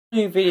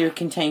The video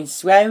contains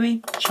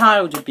swearing,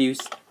 child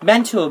abuse,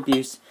 mental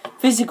abuse,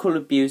 physical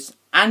abuse,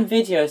 and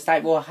videos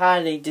that will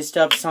highly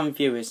disturb some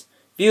viewers.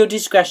 Viewer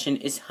discretion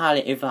is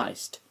highly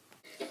advised.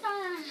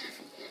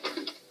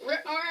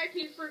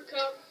 R.I.P. Fruit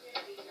Cup.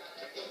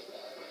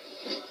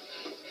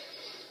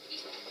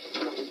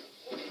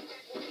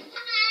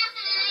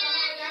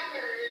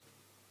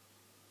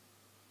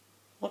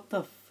 What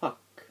the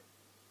fuck?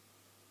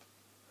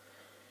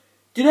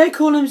 Do they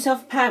call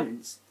themselves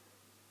parents?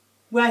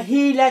 Where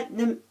he let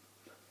them...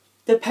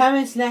 The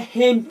parents let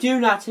him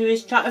do that to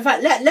his child. In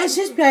fact, let's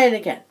just play it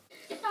again.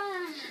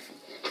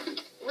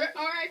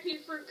 R.I.P.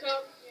 Fruit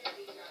Cup.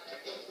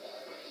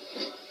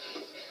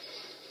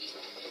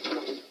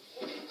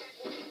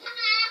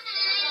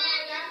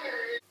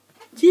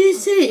 Do you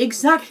see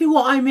exactly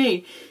what I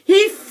mean?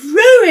 He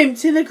threw him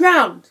to the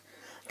ground.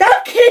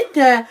 That kid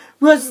there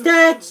was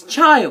their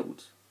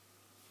child.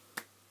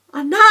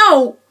 And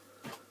now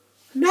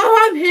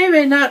I'm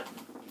hearing that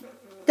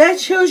their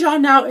children are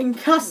now in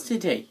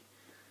custody.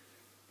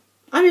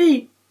 I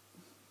mean,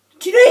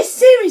 do they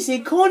seriously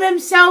call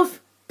themselves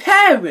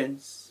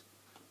parents?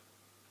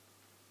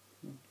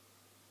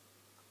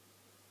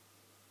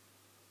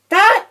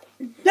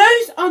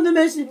 Those are the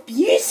most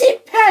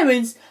abusive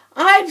parents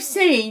I've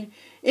seen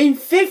in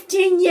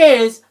 15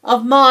 years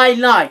of my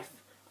life.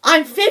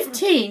 I'm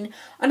 15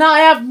 and I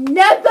have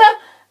never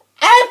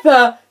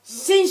ever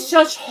seen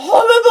such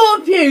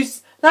horrible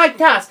abuse like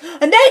that.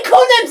 And they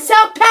call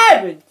themselves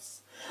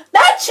parents.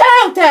 That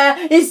child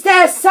there is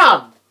their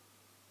son.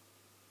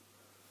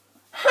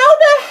 How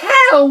the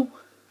hell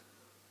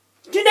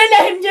do they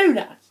let him do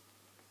that?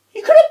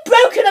 He could have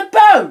broken a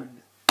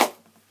bone.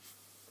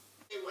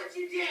 What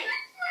you did? I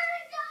swear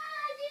to God,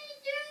 I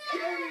didn't do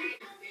that.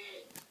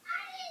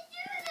 I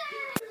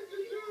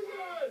didn't do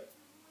that.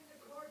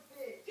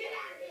 Get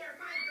out of here,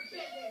 mind your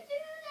business. I didn't do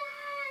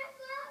that.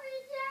 Mommy,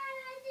 Dad,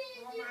 I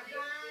didn't do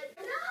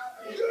that. No.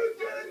 You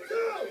did it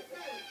too.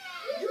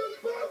 You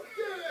both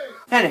did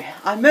it. Anyway,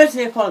 I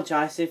mostly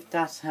apologise if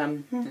that's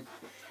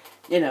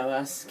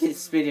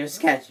this video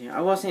scared you.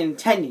 I wasn't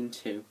intending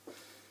to.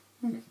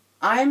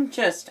 I'm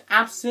just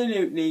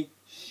absolutely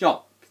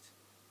shocked.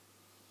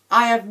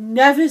 I have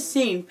never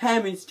seen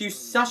parents do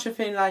such a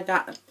thing like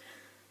that.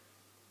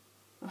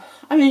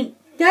 I mean,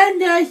 then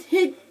there's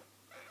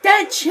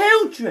their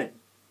children.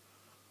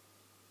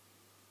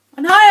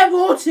 And I have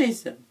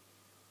autism.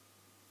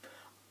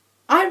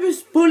 I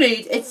was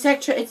bullied,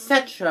 etc.,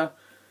 etc.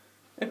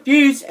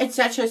 Abused,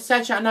 etc.,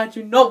 etc. And I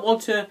do not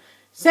want to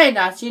say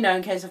that,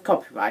 in case of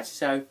copyright.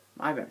 So,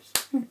 I won't.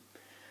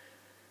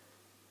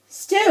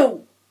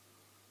 Still,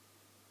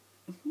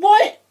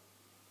 what?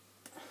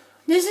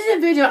 This is a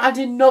video I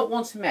did not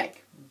want to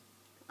make.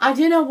 I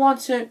did not want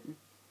to,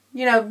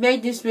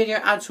 make this video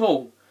at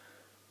all.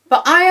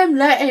 But I am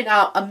letting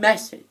out a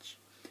message.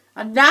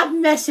 And that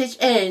message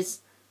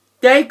is,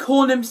 they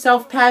call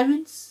themselves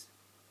parents.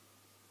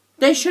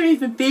 They shouldn't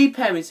even be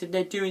parents if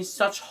they're doing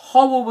such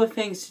horrible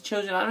things to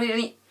children. I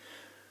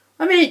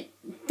mean,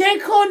 they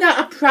call that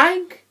a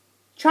prank.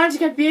 Trying to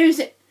get views.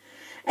 It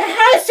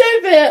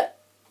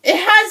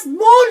has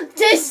more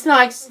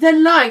dislikes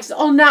than likes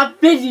on that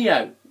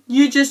video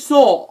you just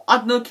saw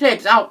on the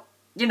clips out,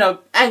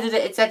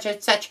 edited, etc.,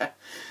 etc.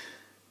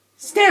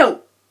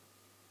 Still,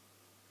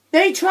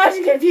 they try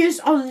to get views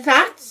on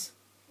that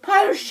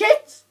pile of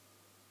shit.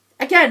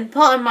 Again,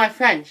 pardon my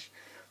French.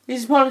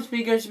 This is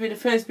probably going to be the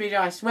first video,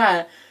 I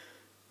swear.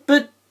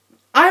 But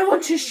I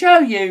want to show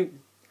you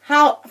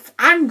how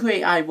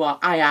angry I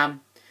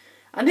am.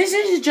 And this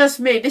isn't just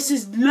me. This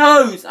is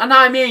loads, and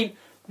I mean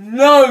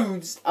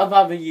loads of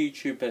other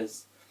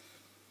YouTubers.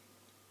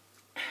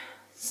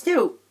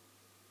 Still,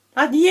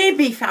 like the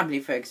Yearby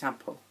family, for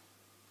example.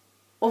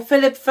 Or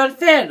Philip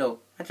Ferfero.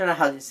 I don't know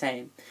how to say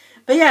him.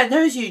 But yeah,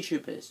 those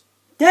YouTubers.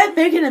 They're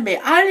bigger than me.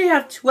 I only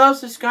have 12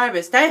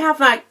 subscribers. They have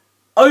like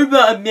over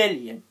 1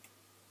 million.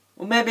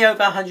 Or maybe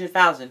over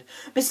 100,000.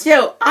 But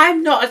still,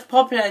 I'm not as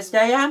popular as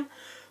they am.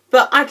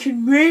 But I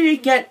can really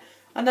get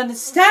an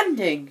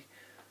understanding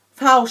of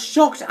how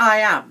shocked I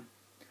am.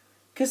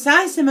 Because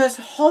that's the most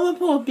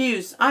horrible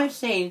abuse I've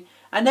seen.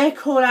 And they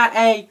call that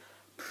a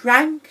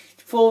prank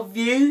for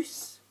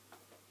views.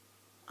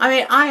 I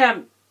mean,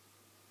 I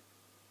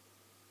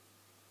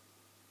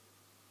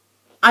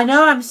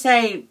know I'm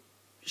saying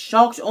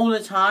shocked all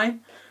the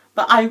time,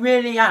 but I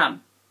really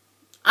am.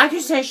 I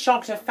could say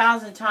shocked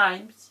 1,000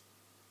 times,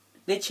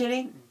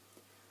 literally,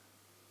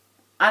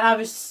 and I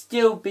would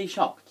still be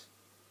shocked.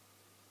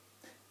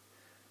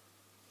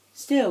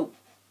 Still,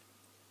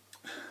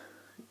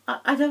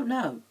 I don't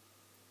know.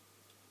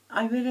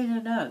 I really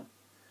don't know.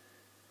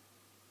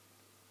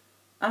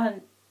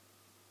 And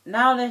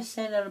now they're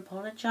saying an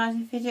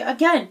apologising video.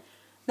 Again,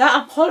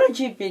 that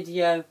apology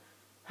video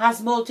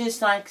has more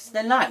dislikes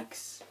than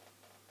likes.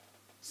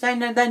 Saying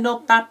that they're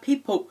not bad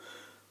people.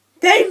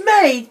 They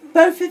made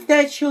both of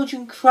their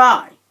children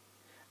cry.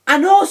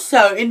 And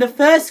also, in the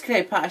first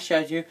clip I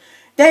showed you,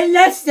 they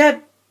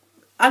let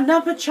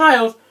another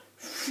child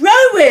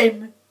throw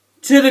him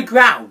to the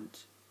ground.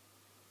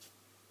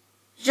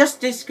 Just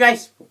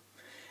disgraceful.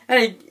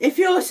 And if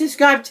you're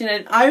subscribed to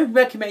it, I would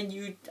recommend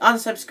you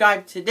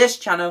unsubscribe to this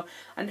channel.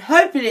 And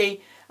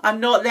hopefully, I'm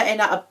not letting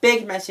out a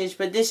big message,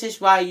 but this is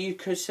why you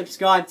could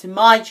subscribe to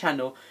my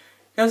channel.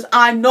 Because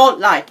I'm not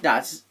like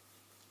that.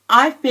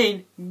 I've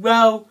been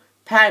well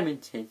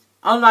parented,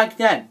 unlike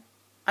them.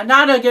 And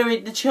now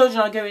the children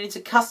are going into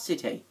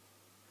custody.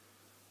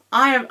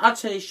 I am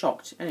utterly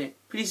shocked. Anyway,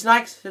 please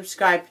like,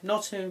 subscribe,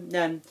 not to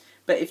them,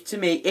 but to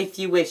me, if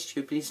you wish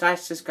to. Please like,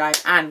 subscribe,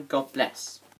 and God bless.